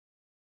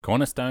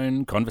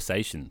Cornerstone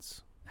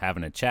Conversations,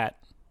 having a chat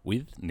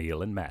with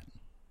Neil and Matt.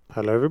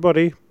 Hello,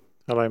 everybody.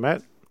 Hello,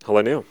 Matt.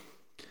 Hello, Neil.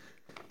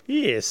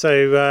 Yeah,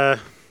 so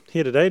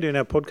here today doing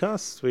our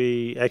podcast.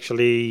 We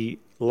actually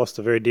lost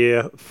a very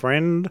dear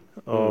friend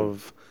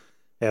of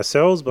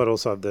ourselves, but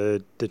also of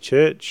the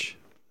church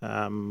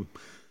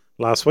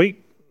last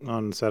week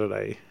on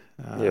Saturday.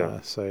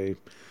 So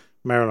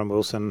Marilyn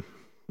Wilson,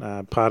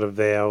 part of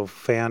our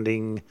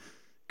founding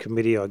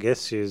committee, I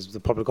guess. She was the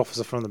public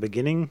officer from the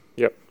beginning.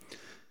 Yep.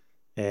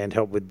 And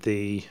helped with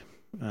the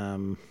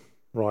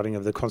writing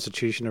of the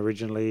Constitution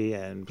originally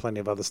and plenty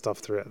of other stuff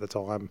throughout the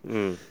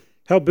time.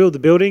 Helped build the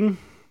building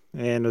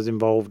and was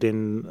involved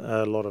in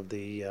a lot of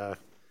the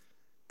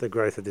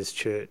growth of this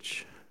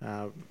church.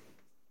 We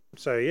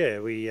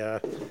were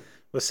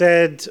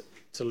sad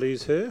to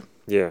lose her.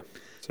 Yeah,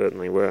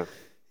 certainly were.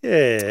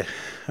 Yeah,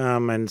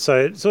 and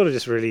so it sort of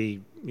just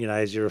really,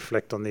 as you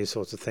reflect on these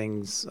sorts of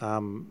things,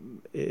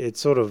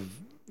 it's sort of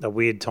a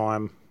weird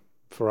time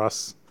for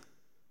us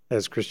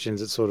as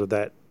Christians. It's sort of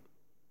that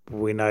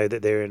we know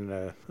that they're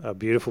in a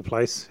beautiful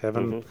place,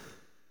 heaven,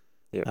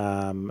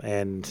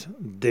 and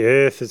the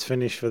earth is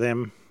finished for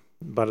them,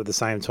 but at the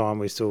same time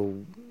we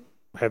still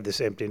have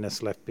this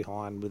emptiness left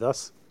behind with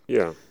us.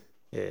 So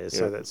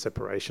that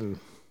separation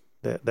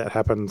that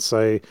happens.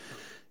 So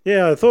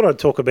I thought I'd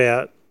talk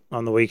about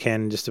on the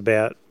weekend just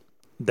about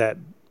that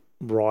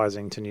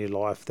rising to new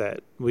life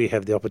that we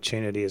have the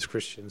opportunity as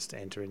Christians to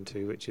enter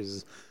into, which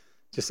is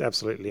just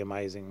absolutely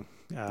amazing.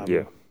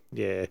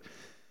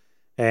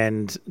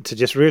 And to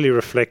just really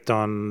reflect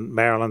on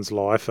Marilyn's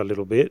life a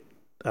little bit,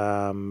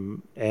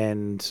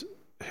 and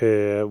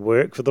her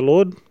work for the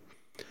Lord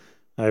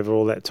over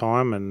all that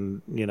time,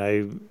 and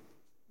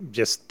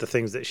just the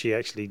things that she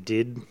actually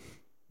did.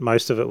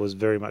 Most of it was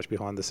very much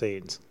behind the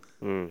scenes,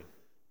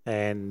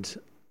 and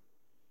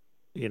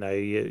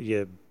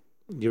you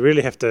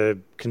really have to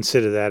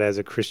consider that as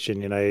a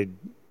Christian.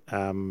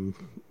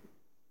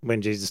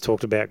 When Jesus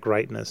talked about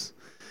greatness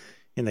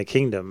in the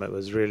kingdom, it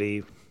was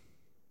really,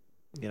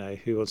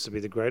 who wants to be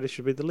the greatest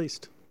should be the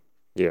least.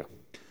 Yeah.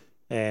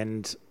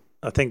 And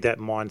I think that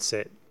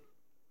mindset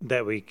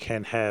that we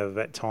can have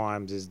at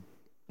times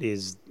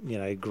is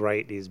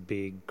great is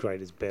big,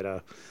 great is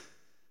better,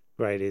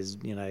 great is,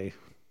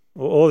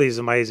 all these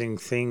amazing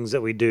things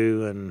that we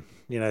do and,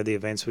 the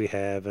events we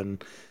have.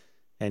 And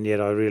yet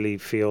I really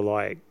feel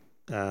like,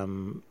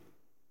 that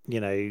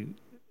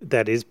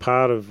is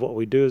part of what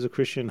we do as a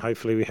Christian.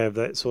 Hopefully we have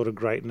that sort of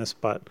greatness,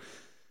 but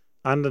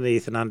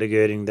underneath and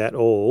undergirding that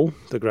all,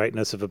 the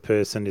greatness of a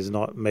person is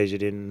not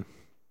measured in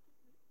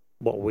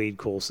what we'd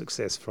call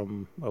success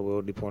from a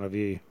worldly point of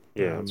view.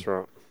 Yeah, that's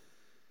right.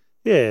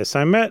 Yeah,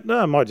 so Matt,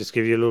 I might just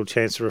give you a little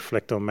chance to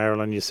reflect on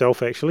Marilyn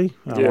yourself, actually.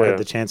 I had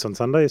the chance on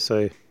Sunday,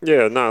 so...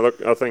 Yeah, no,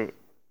 look, I think,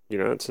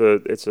 I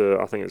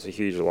think it's a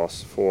huge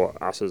loss for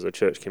us as a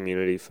church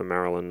community for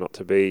Marilyn not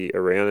to be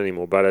around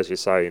anymore. But as you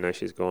say,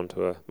 she's gone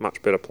to a much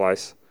better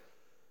place.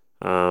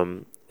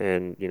 And,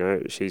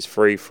 she's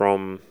free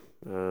from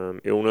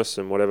illness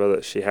and whatever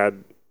that she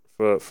had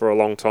for a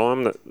long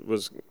time. That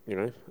was,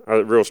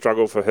 a real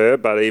struggle for her.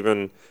 But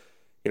even,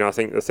 I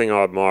think the thing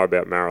I admire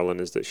about Marilyn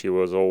is that she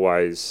was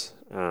always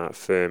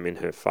firm in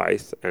her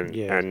faith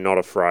and not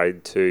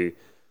afraid to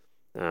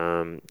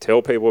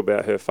tell people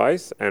about her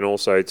faith, and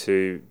also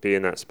to be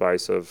in that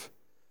space of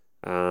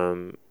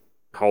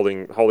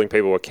holding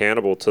people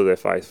accountable to their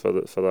faith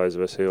for those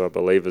of us who are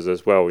believers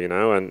as well,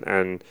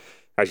 and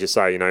as you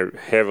say,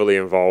 heavily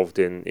involved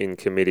in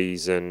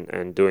committees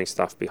and doing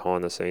stuff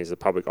behind the scenes, the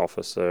public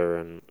officer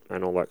and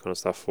all that kind of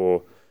stuff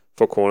for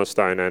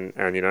Cornerstone,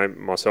 and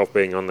myself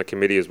being on the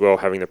committee as well,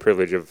 having the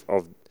privilege of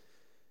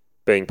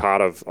being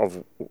part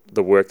of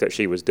the work that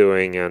she was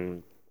doing,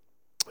 and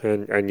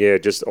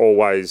just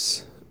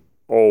always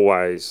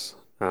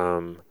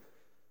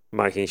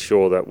making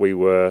sure that we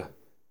were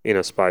in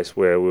a space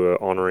where we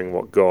were honouring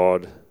what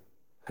God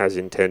has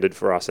intended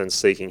for us and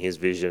seeking His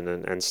vision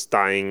and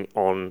staying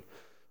on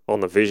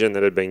the vision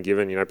that had been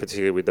given,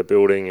 particularly with the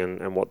building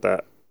and what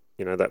that,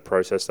 that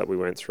process that we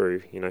went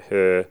through,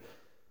 her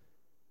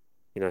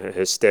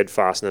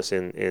steadfastness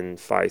in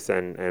faith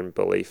and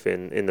belief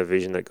in the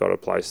vision that God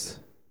had placed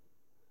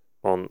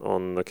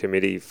on the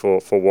committee for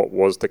what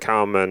was to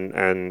come,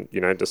 and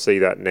to see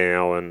that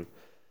now, and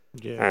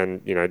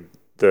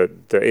the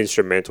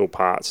instrumental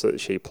parts that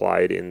she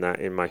played in that,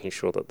 in making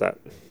sure that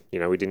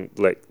we didn't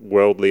let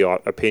worldly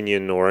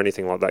opinion or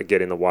anything like that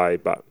get in the way,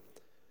 but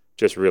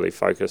just really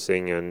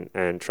focusing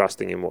and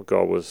trusting in what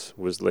God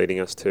was leading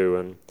us to.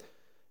 And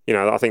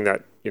I think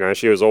that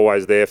she was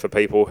always there for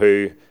people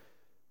who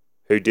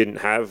didn't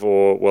have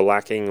or were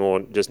lacking or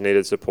just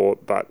needed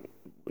support, but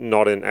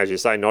not in, as you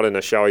say, not in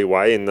a showy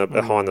way, in the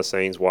behind the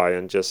scenes way,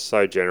 and just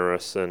so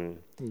generous and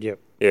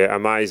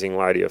amazing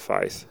lady of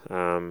faith.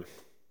 I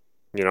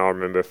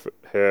remember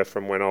her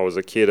from when I was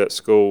a kid at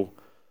school.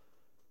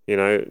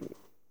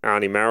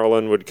 Auntie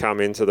Marilyn would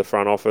come into the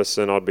front office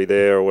and I'd be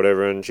there or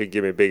whatever, and she'd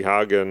give me a big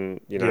hug,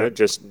 and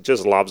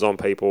just loves on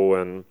people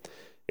and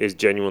is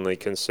genuinely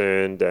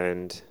concerned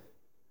and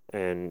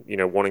and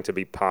wanting to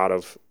be part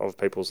of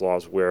people's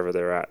lives wherever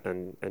they're at,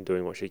 and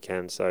doing what she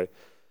can. So,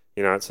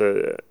 it's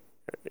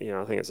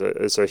I think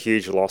it's a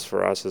huge loss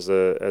for us as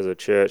a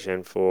church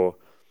and for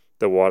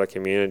the wider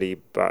community.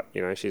 But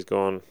she's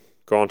gone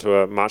to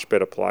a much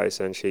better place,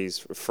 and she's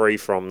free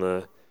from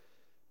the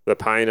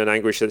pain and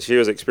anguish that she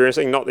was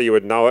experiencing. Not that you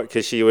would know it,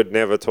 because she would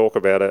never talk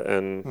about it,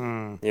 and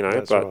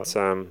but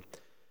right.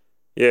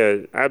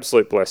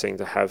 Absolute blessing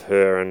to have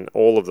her and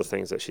all of the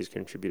things that she's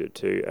contributed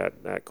to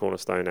at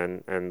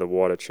Cornerstone and the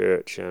wider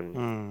church,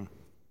 and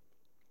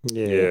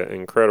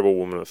incredible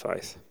woman of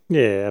faith.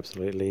 Yeah,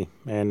 absolutely.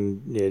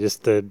 And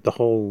just the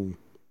whole,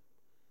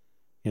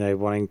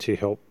 wanting to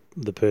help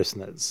the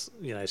person that's,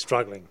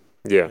 struggling.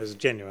 Yeah. It was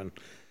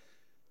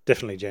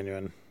definitely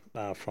genuine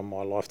from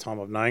my lifetime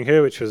of knowing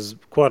her, which was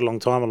quite a long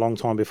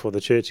time before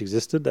the church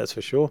existed, that's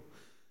for sure.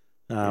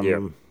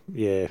 When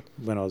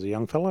I was a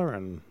young fella,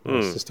 and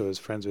my sister was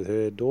friends with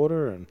her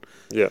daughter, and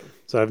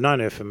so I've known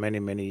her for many,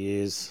 many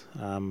years.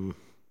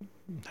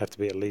 Have to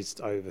be at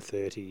least over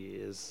 30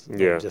 years.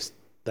 Just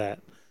that.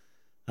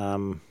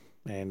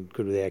 And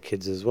good with our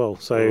kids as well.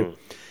 So,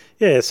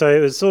 so it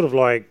was sort of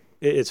like,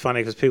 it's funny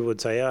because people would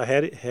say,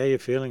 how are you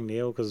feeling,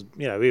 Neil? Because,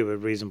 we were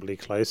reasonably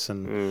close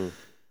and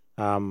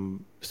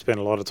spent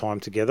a lot of time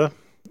together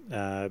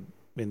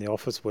in the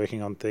office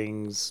working on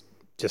things,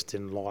 just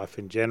in life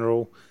in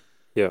general.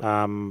 Yeah.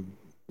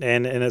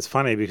 And it's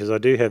funny because I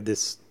do have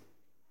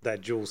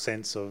that dual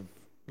sense of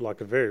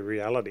like a very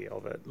reality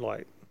of it.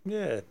 Like,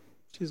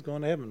 she's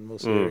gone to heaven. We'll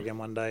see her again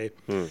one day.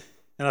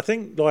 And I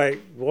think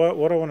like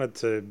what I wanted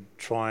to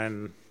try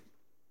and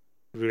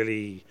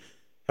really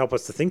help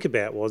us to think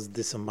about was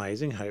this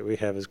amazing hope we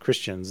have as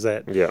Christians,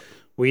 that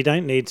we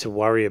don't need to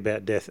worry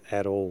about death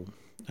at all,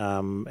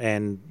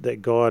 and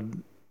that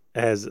God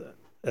has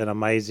an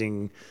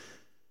amazing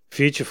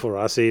future for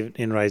us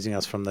in raising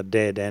us from the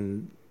dead.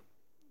 And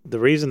the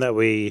reason that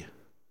we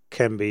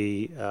can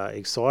be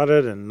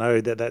excited and know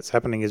that that's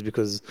happening is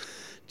because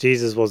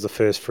Jesus was the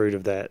first fruit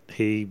of that.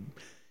 He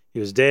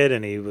was dead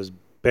and he was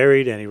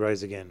buried and he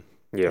rose again.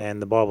 And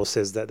the Bible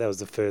says that was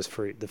the first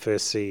fruit, the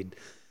first seed.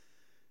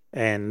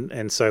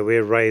 And so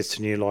we're raised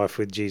to new life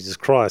with Jesus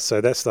Christ.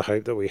 So that's the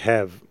hope that we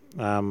have.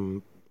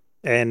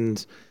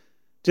 And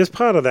just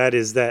part of that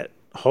is that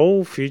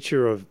whole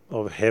future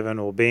of heaven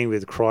or being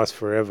with Christ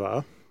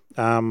forever.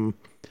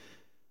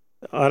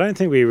 I don't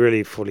think we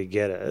really fully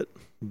get it,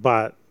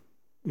 but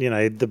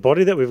the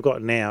body that we've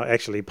got now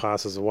actually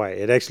passes away.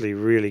 It actually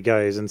really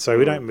goes. And so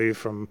we don't move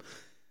from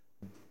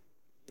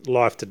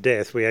life to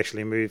death. We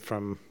actually move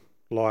from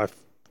life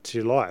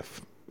to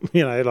life.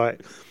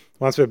 Like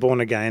once we're born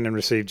again and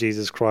receive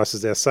Jesus Christ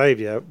as our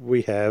Savior,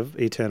 we have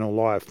eternal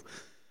life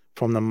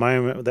from the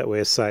moment that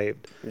we're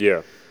saved.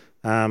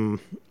 And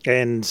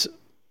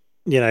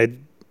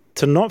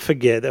to not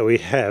forget that we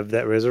have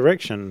that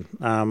resurrection.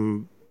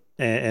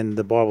 And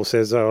the Bible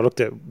says, I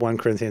looked at 1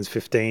 Corinthians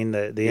 15,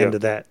 the end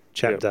of that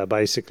chapter,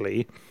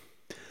 basically.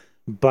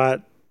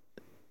 But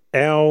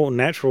our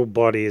natural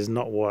body is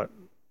not what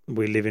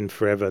we live in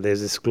forever.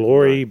 There's this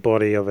glory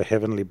body of a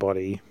heavenly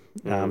body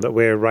that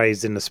we're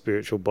raised in a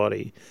spiritual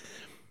body.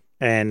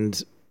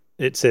 And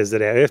it says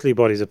that our earthly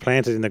bodies are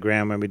planted in the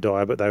ground when we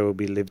die, but they will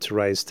be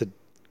raised to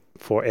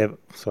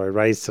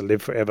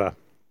live forever.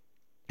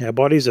 Our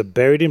bodies are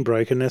buried in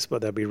brokenness,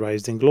 but they'll be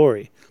raised in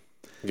glory.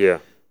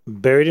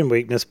 Buried in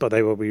weakness, but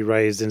they will be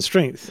raised in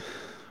strength.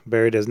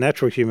 Buried as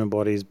natural human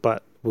bodies,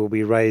 but will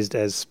be raised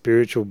as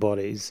spiritual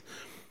bodies.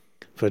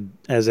 For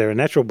as there are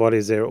natural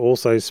bodies, there are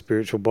also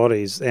spiritual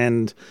bodies.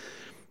 And,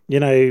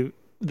 the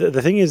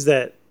thing is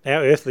that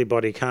our earthly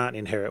body can't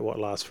inherit what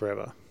lasts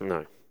forever.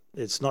 No.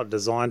 It's not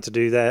designed to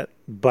do that,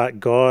 but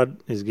God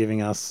is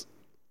giving us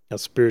a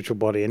spiritual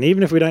body. And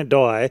even if we don't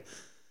die,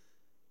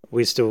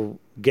 we still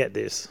get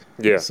this.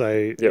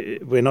 So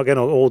we're not going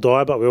to all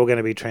die, but we're all going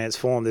to be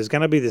transformed. There's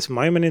going to be this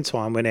moment in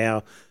time when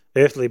our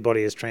earthly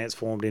body is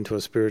transformed into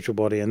a spiritual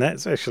body, and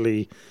that's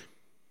actually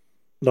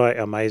like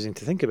amazing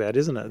to think about,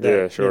 isn't it?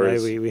 That, sure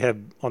is. We have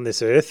on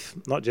this earth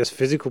not just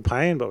physical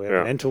pain, but we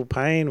have mental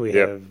pain, we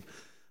have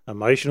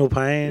emotional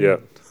pain,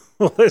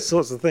 all those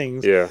sorts of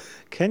things.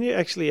 Can you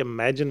actually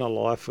imagine a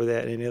life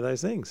without any of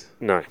those things?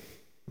 No.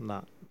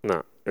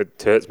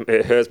 It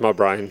hurts my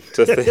brain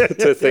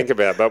to think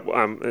about. But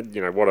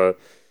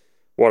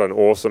what an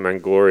awesome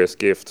and glorious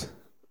gift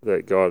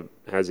that God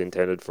has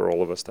intended for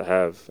all of us to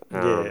have.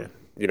 And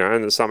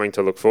it's something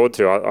to look forward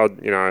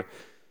to.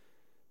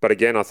 But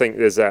again, I think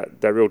there's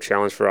that real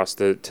challenge for us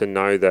to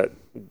know that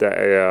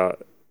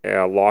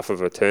our life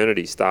of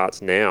eternity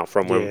starts now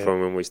from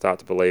when we start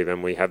to believe,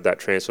 and we have that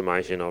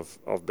transformation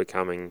of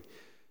becoming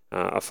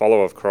a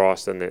follower of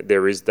Christ, and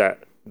there is that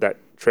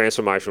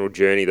transformational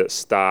journey that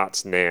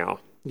starts now.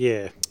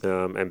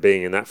 And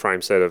being in that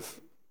frame set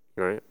of,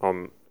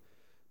 I'm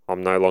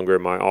no longer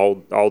in my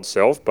old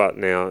self, but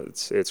now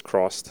it's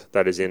Christ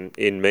that is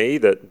in me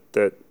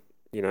that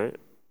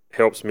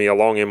helps me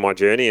along in my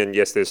journey. And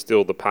yes, there's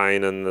still the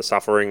pain and the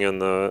suffering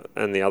and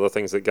the other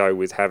things that go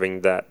with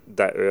having that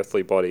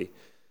earthly body.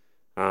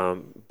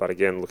 But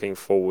again, looking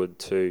forward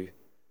to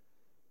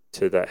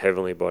to that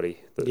heavenly body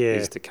that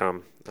is Yeah. to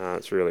come.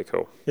 It's really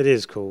cool. It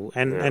is cool,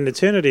 and Yeah. and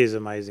eternity is an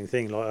amazing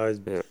thing. Like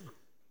Yeah.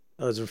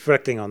 I was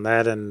reflecting on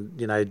that, and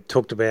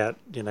talked about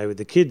with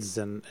the kids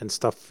and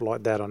stuff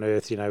like that on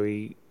Earth.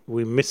 We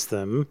miss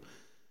them.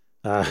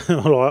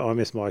 Well, I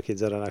miss my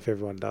kids. I don't know if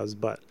everyone does,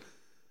 but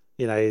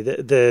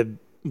the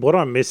what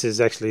I miss is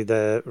actually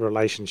the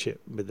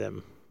relationship with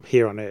them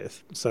here on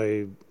Earth.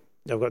 So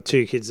I've got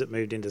 2 kids that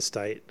moved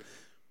interstate,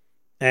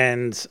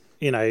 and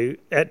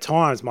at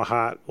times my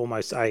heart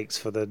almost aches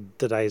for the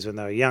days when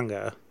they were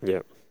younger.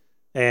 Yeah.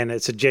 And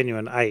it's a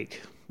genuine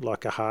ache,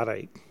 like a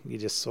heartache. You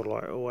just sort of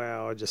like, oh,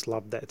 wow, I just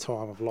loved that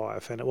time of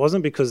life. And it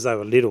wasn't because they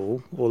were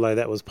little, although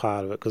that was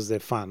part of it because they're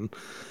fun.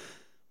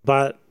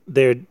 But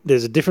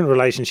there's a different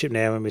relationship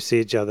now when we see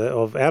each other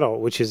of adult,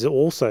 which is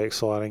also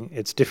exciting.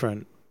 It's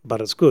different,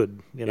 but it's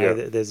good. Yeah.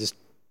 There's this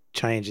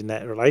change in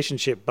that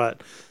relationship.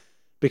 But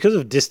because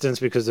of distance,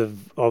 because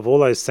of all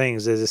those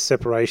things, there's a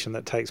separation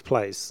that takes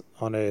place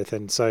on Earth.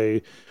 And so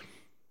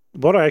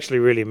what I actually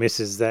really miss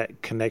is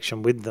that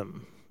connection with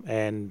them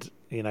and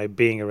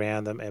being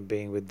around them and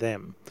being with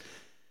them.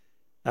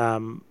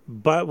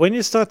 But when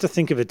you start to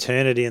think of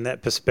eternity in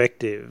that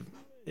perspective,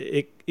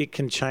 it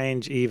can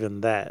change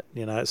even that.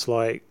 It's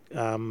like,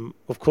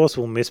 of course,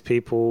 we'll miss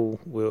people.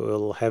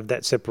 We'll have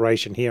that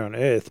separation here on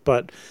Earth.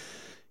 But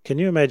can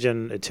you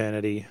imagine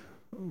eternity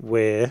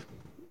where,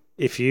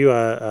 if you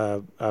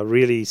are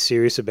really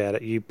serious about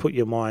it, you put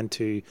your mind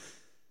to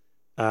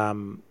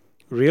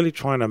really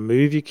trying to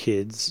move your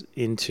kids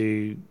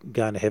into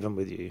going to heaven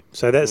with you.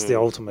 So that's the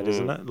ultimate,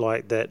 isn't it?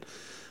 Like that,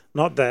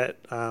 not that,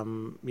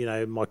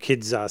 my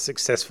kids are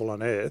successful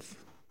on Earth.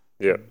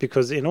 Yeah.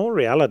 Because in all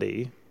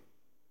reality,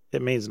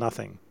 it means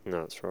nothing.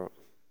 No, that's right.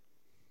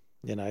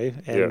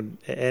 And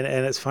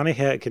it's funny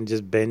how it can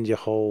just bend your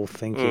whole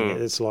thinking.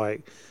 It's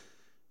like,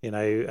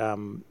 I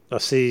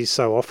see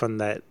so often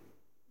that,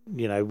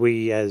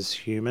 we as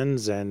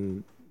humans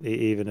and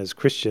even as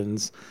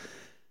Christians,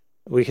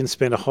 we can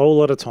spend a whole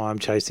lot of time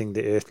chasing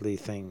the earthly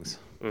things.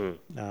 I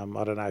don't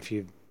know if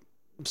you've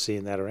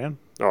seen that around.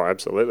 Oh,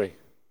 absolutely.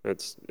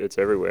 It's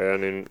everywhere,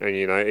 and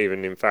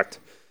even in fact,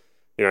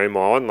 in my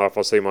own life,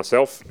 I see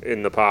myself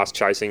in the past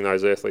chasing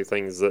those earthly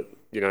things that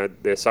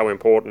they're so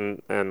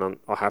important, and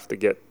I have to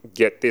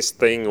get this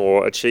thing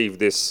or achieve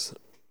this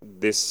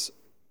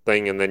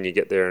thing, and then you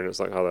get there and it's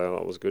like, oh,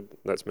 that was good.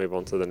 Let's move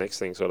on to the next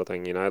thing, sort of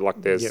thing.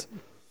 Like there's,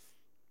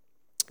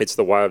 it's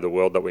the way of the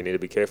world that we need to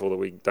be careful that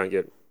we don't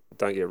get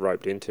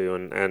roped into,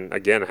 and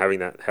again having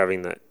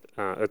that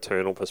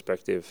eternal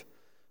perspective,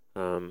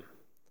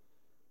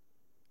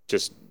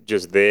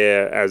 just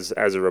there as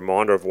a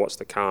reminder of what's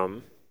to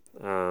come.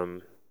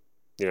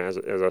 As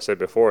I said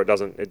before, it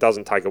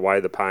doesn't take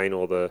away the pain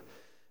or the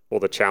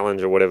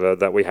challenge or whatever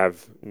that we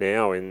have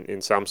now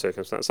in some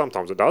circumstances.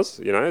 Sometimes it does,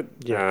 but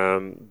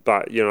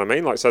you know what I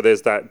mean. Like, so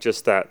there's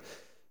that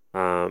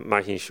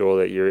making sure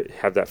that you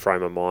have that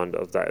frame of mind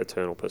of that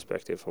eternal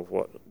perspective of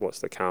what's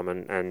to come,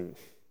 and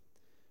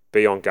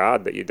be on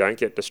guard that you don't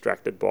get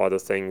distracted by the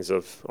things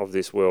of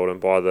this world and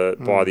by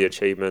the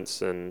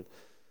achievements and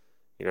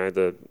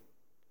the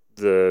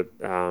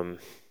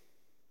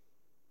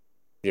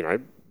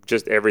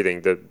just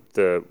everything,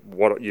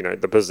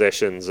 the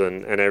possessions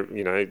and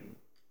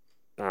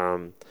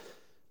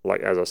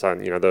like as I said,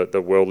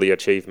 the worldly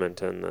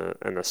achievement and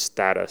the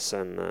status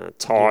and the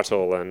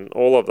title and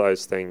all of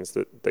those things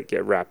that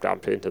get wrapped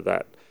up into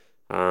that.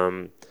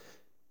 All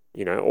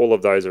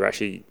of those are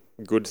actually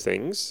good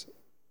things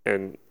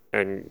and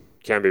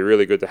can be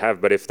really good to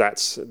have. But if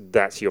that's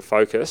your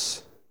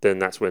focus, then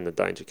that's when the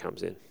danger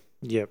comes in.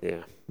 Yep.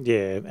 Yeah.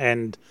 Yeah.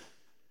 And,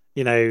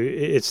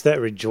 it's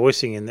that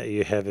rejoicing in that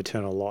you have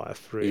eternal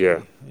life, really.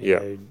 Yeah. You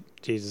know,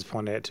 Jesus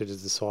pointed out to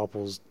his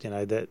disciples,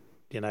 that,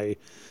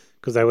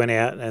 because they went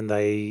out and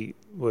they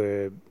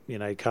were,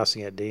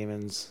 casting out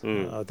demons.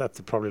 I'd have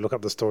to probably look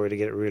up the story to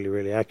get it really,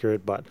 really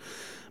accurate. But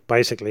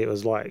basically it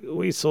was like,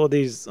 we saw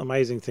these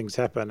amazing things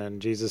happen, and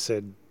Jesus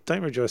said,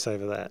 don't rejoice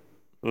over that.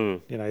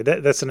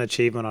 That's an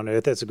achievement on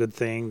earth. That's a good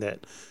thing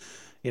that,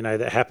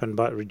 that happened,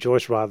 but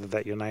rejoice rather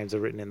that your names are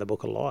written in the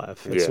book of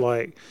life. It's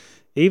like,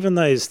 even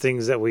those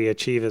things that we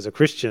achieve as a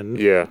Christian,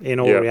 in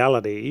all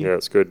reality,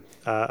 it's good.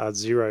 Are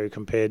zero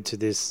compared to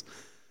this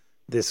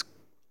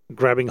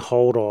grabbing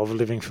hold of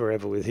living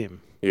forever with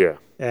Him. Yeah,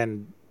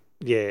 and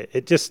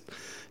it just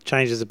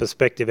changes the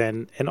perspective.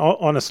 And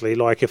honestly,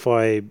 like if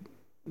I,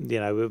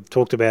 we've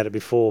talked about it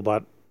before,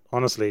 but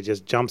honestly, it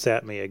just jumps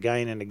at me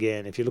again and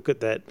again. If you look at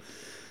that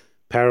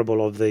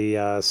parable of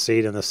the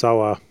seed and the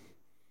sower,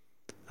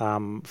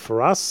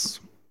 for us,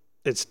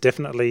 it's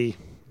definitely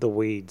the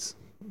weeds.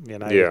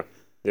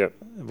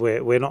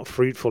 We're not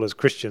fruitful as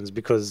Christians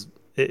because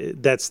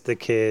that's the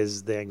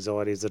cares, the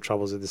anxieties, the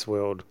troubles of this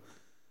world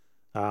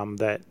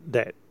that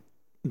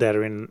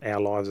are in our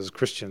lives as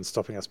Christians,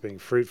 stopping us being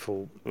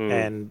fruitful.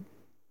 And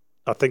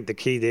I think the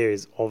key there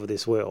is of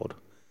this world.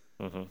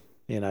 And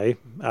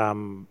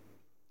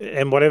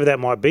whatever that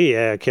might be,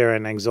 our care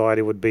and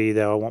anxiety would be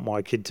that I want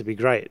my kid to be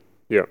great.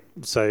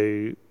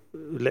 So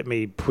let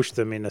me push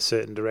them in a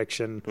certain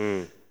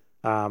direction.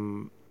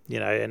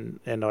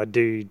 and I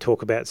do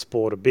talk about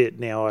sport a bit.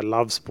 Now, I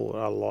love sport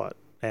a lot,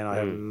 and I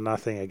have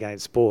nothing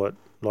against sport.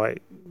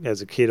 Like,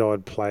 as a kid,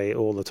 I'd play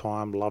all the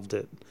time, loved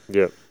it.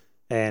 Yeah.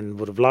 And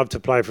would have loved to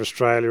play for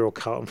Australia or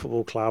Carlton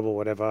Football Club or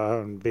whatever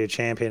and be a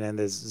champion, and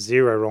there's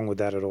zero wrong with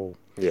that at all.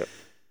 Yeah.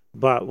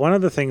 But one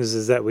of the things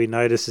is that we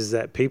notice is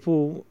that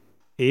people,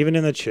 even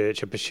in the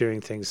church, are pursuing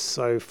things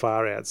so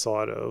far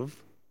outside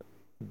of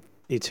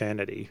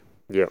eternity.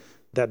 Yeah.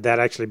 That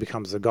actually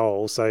becomes the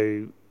goal.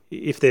 So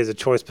if there's a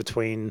choice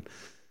between,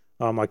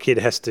 oh, my kid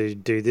has to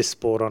do this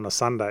sport on a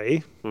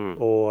Sunday,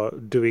 or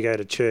do we go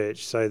to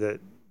church so that,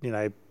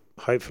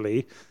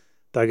 hopefully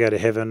they'll go to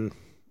heaven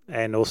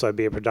and also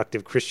be a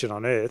productive Christian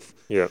on earth.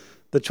 Yeah.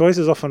 The choice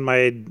is often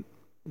made,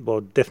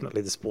 well,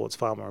 definitely the sport's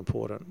far more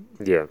important.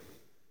 Yeah.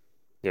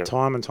 Yeah.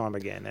 Time and time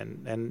again.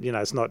 And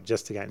it's not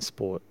just against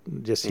sport,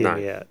 just hear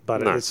me out.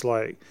 But it's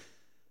like,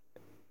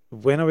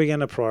 when are we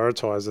going to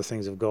prioritise the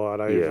things of God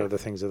over the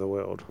things of the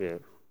world? Yeah.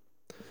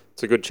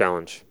 It's a good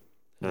challenge.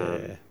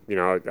 I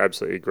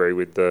absolutely agree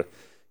with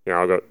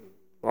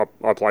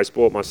I play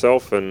sport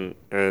myself, and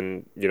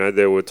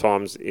there were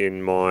times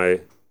in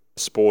my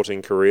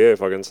sporting career,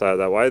 if I can say it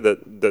that way,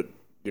 that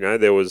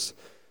there was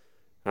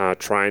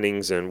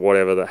trainings and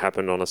whatever that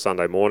happened on a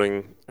Sunday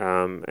morning,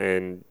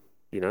 and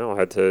I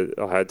had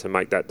to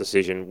make that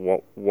decision.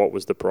 What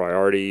was the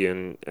priority,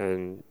 and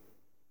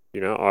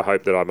I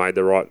hope that I made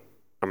the right.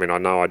 I mean, I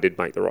know I did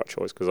make the right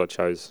choice because I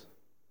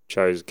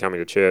chose coming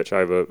to church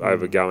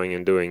over going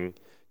and doing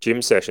gym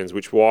sessions,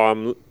 which why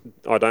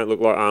I don't look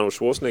like Arnold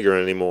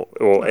Schwarzenegger anymore,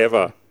 or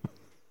ever,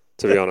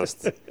 to be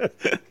honest.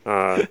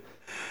 But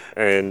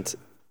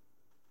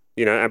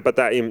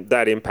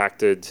that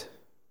impacted.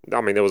 I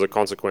mean, there was a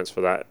consequence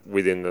for that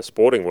within the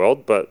sporting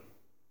world, but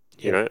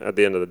at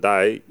the end of the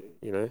day,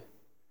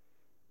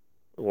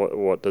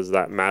 what does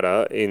that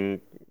matter in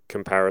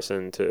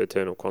comparison to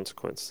eternal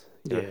consequence?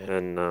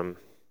 And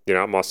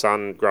my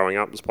son growing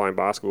up is playing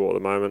basketball at the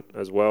moment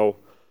as well,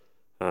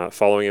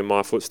 following in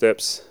my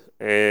footsteps.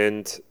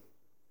 And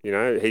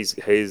his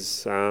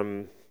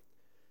team,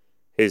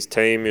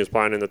 he was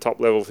playing in the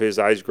top level for his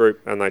age group,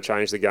 and they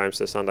changed the games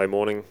to Sunday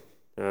morning,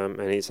 and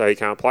he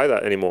can't play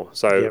that anymore.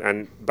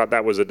 So but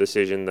that was a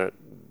decision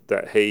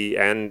that he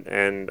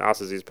and us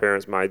as his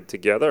parents made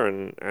together,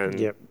 and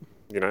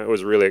it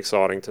was really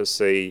exciting to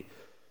see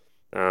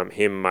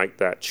him make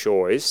that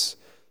choice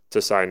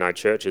to say no,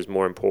 church is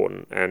more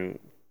important. And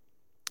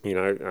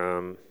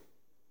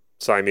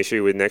same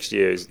issue with next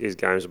year. His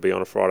games will be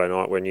on a Friday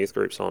night when youth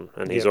group's on,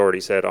 and he's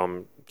already said,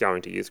 "I'm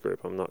going to youth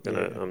group. I'm not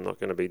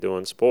gonna be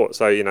doing sport."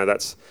 So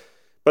that's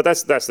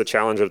the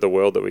challenge of the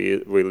world that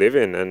we live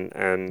in,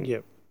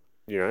 and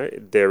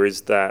there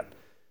is that.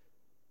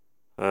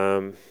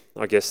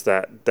 I guess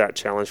that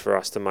challenge for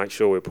us to make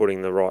sure we're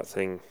putting the right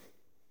thing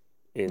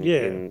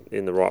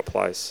in the right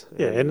place.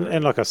 Yeah,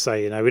 and like I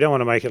say, we don't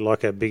want to make it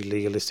like a big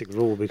legalistic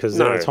rule, because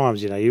there are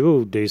times, you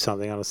will do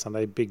something on a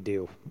Sunday, big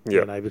deal,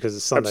 because the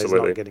Sunday's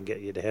not going to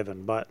get you to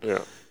heaven. But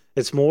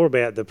it's more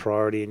about the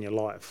priority in your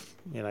life.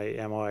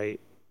 Am I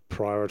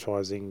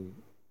prioritising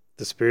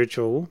the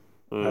spiritual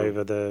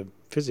over the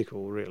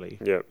physical, really?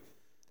 Yeah.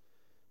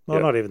 Well,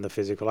 not even the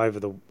physical,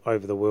 over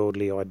the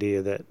worldly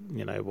idea that,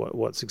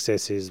 what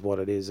success is, what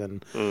it is,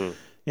 and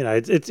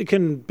it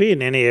can be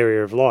in any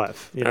area of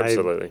life.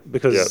 Absolutely.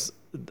 Because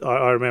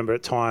I remember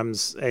at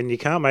times, and you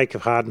can't make a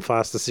hard and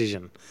fast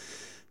decision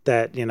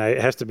that,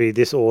 it has to be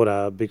this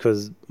order,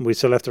 because we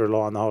still have to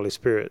rely on the Holy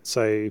Spirit.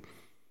 So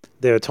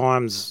there are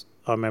times,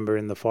 I remember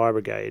in the fire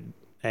brigade,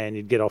 and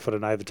you'd get offered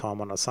an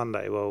overtime on a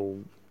Sunday. Well,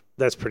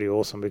 that's pretty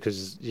awesome,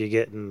 because you're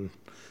getting,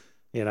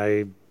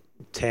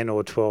 10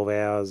 or 12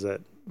 hours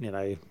at,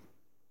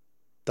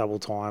 double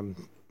time.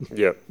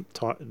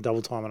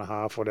 Double time and a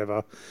half,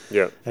 whatever.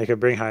 And you could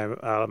bring home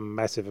a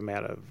massive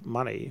amount of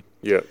money.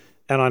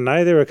 And I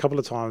know there were a couple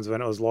of times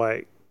when it was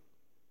like,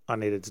 I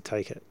needed to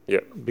take it.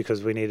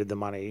 Because we needed the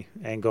money,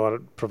 and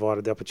God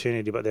provided the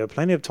opportunity. But there were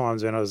plenty of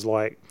times when I was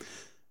like,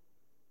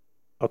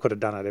 I could have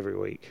done it every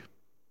week.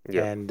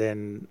 And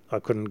then I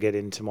couldn't get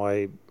into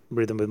my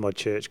rhythm with my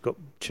church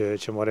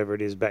and whatever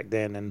it is back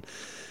then.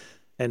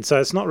 And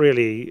so it's not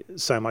really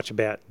so much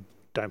about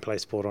don't play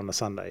sport on a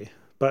Sunday,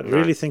 but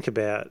really think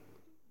about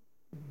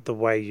the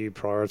way you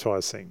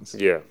prioritise things.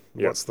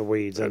 What's the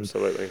weeds?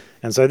 Absolutely.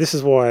 And so this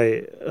is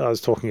why I was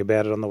talking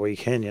about it on the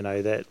weekend,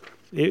 that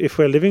if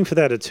we're living for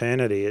that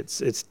eternity,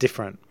 it's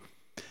different.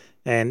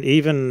 And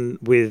even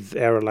with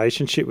our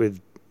relationship with,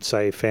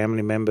 say,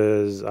 family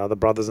members, other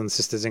brothers and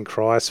sisters in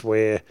Christ,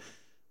 where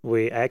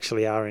we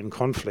actually are in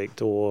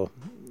conflict, or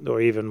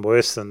even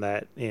worse than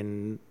that,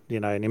 in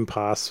an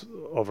impasse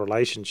of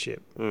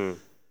relationship.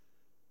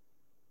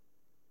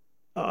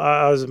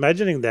 I was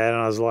imagining that,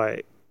 and I was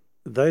like,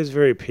 those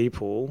very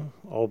people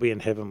I'll be in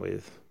heaven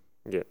with.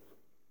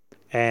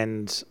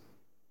 And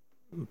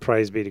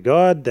praise be to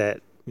God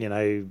that,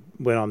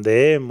 when I'm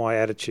there, my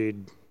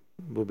attitude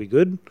will be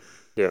good.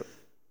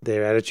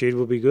 Their attitude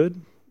will be good.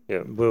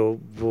 We'll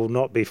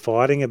not be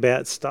fighting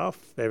about stuff.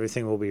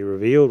 Everything will be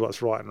revealed,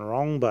 what's right and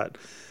wrong. But,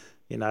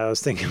 I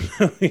was thinking,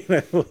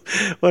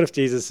 what if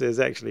Jesus says,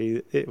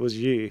 actually, it was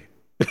you?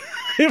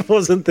 It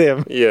wasn't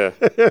them. Yeah.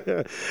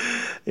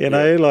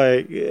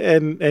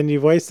 And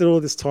you've wasted all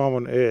this time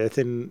on earth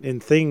in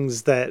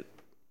things that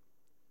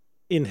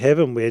in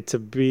heaven we're to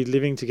be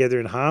living together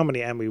in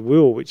harmony, and we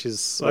will, which is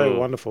so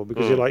wonderful,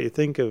 because you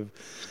think of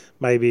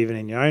maybe even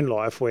in your own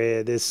life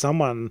where there's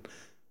someone,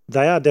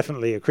 they are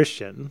definitely a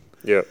Christian,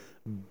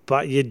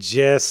 but you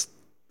just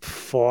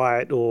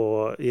fight,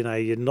 or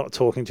you're not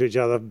talking to each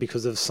other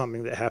because of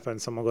something that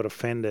happened, someone got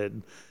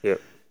offended.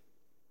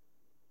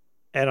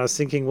 And I was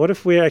thinking, what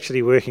if we're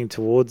actually working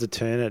towards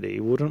eternity?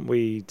 Wouldn't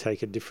we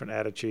take a different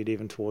attitude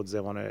even towards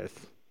them on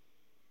earth?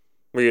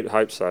 Well, you'd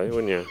hope so,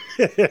 wouldn't you?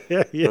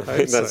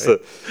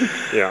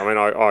 Yeah, I mean,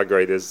 I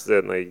agree. There's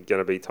certainly going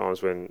to be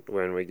times when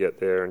we get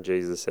there and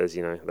Jesus says,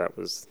 that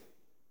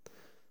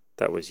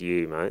was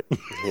you, mate.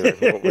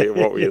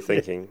 What were you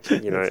thinking?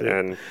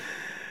 And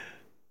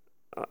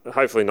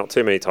hopefully not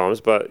too many times,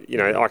 but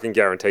I can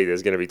guarantee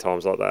there's going to be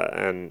times like that.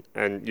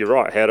 And you're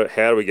right. How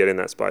do we get in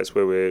that space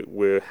where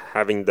we're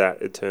having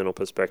that eternal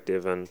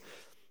perspective? And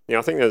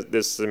I think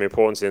there's some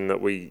importance in that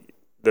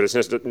it's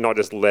just not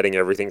just letting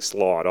everything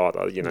slide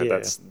either.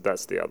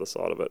 That's the other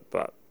side of it.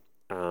 But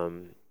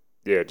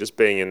just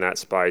being in that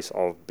space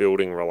of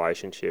building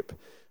relationship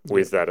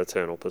with that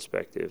eternal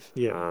perspective.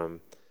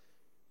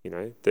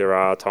 There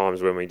are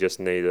times when we just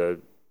need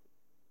to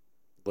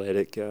let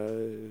it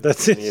go.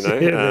 That's it.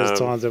 There's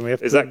times when we have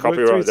to. Is that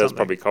copyrighted? That's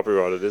probably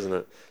copyrighted, isn't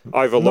it?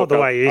 Overlook. Not the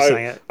way you're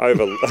saying it.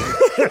 Overlook.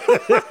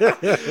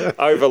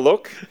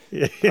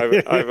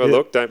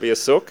 Overlook. Don't be a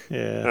sook.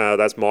 Yeah.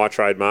 That's my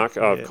trademark.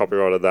 I've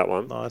copyrighted that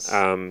one. Nice.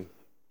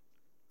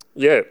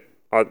 There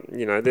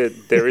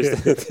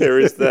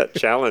is that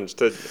challenge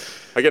to.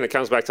 Again, it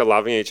comes back to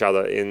loving each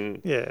other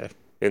in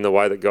the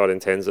way that God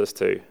intends us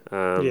to.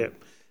 And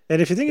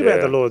if you think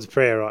about the Lord's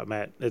Prayer, right,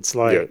 Matt, it's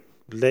like,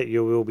 let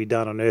your will be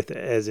done on earth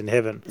as in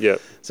heaven.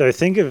 So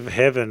think of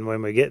heaven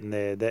when we're getting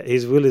there, that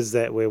his will is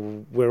that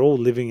we're all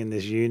living in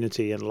this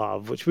unity and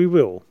love, which we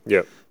will.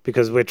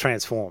 Because we're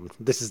transformed.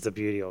 This is the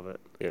beauty of it.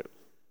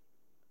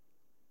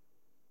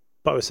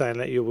 But we're saying,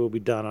 let your will be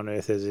done on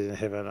earth as in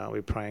heaven. Aren't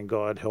we praying,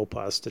 God, help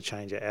us to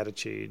change our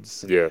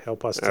attitudes.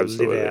 Help us to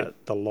live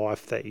out the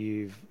life that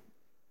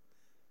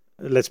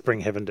let's bring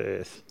heaven to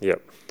earth.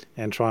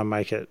 And try and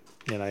make it,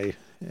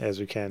 as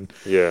we can.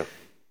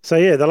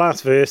 So, the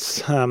last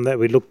verse that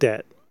we looked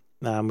at,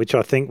 which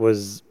I think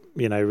was,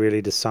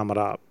 really to sum it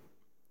up,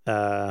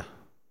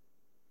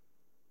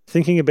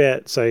 thinking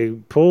about, so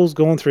Paul's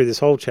gone through this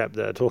whole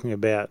chapter talking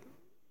about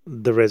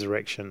the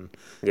resurrection,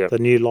 the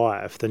new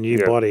life, the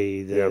new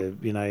body,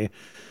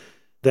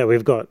 that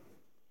we've got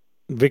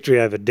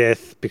victory over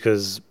death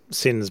because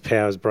sin's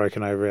power is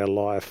broken over our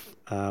life.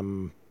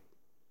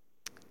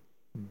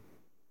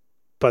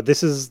 But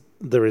this is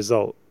the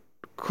result.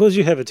 Because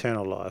you have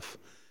eternal life,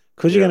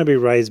 because you're going to be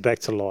raised back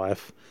to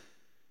life,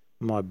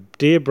 my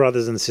dear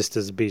brothers and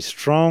sisters, be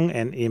strong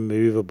and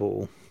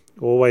immovable.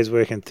 Always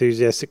work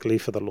enthusiastically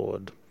for the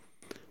Lord,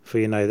 for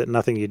you know that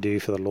nothing you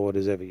do for the Lord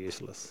is ever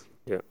useless.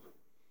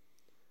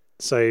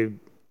 So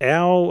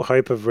our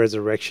hope of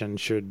resurrection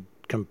should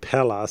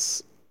compel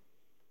us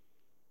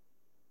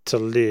to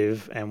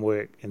live and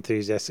work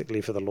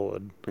enthusiastically for the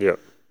Lord.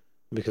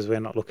 Because we're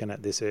not looking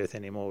at this earth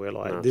anymore. We're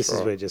like,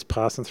 we're just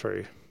passing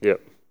through.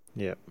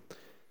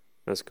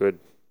 That's good.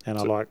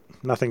 And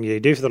nothing you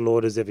do for the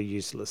Lord is ever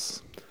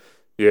useless.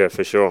 Yeah,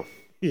 for sure.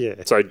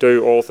 So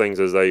do all things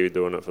as though you're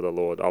doing it for the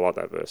Lord. I like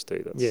that verse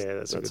too.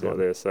 That's a good one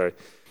there. So,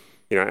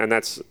 and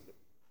that's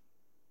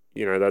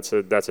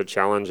a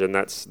challenge, and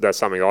that's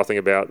something I think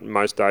about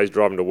most days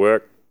driving to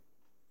work.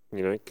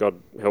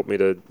 God help me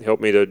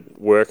to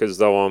work as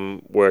though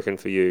I'm working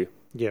for you.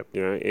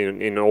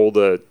 In all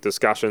the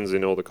discussions,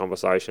 in all the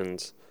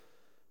conversations,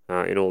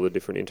 in all the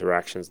different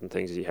interactions and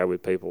things that you have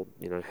with people.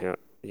 How.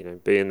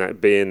 Be in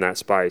that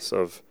space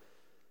of,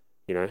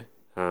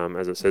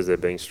 as it says there,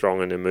 being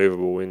strong and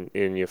immovable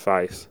in your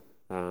faith.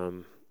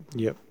 And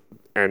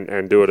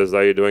do it as though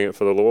you're doing it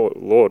for the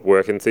Lord.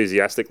 Work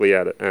enthusiastically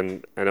at it,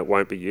 and it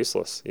won't be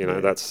useless.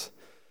 That's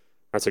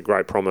a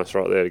great promise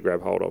right there to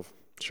grab hold of.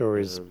 Sure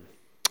is.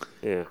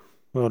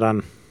 Well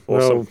done.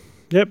 Awesome.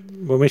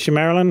 We'll miss you,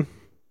 Marilyn.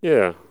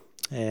 Yeah.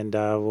 And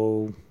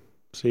we'll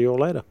see you all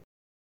later.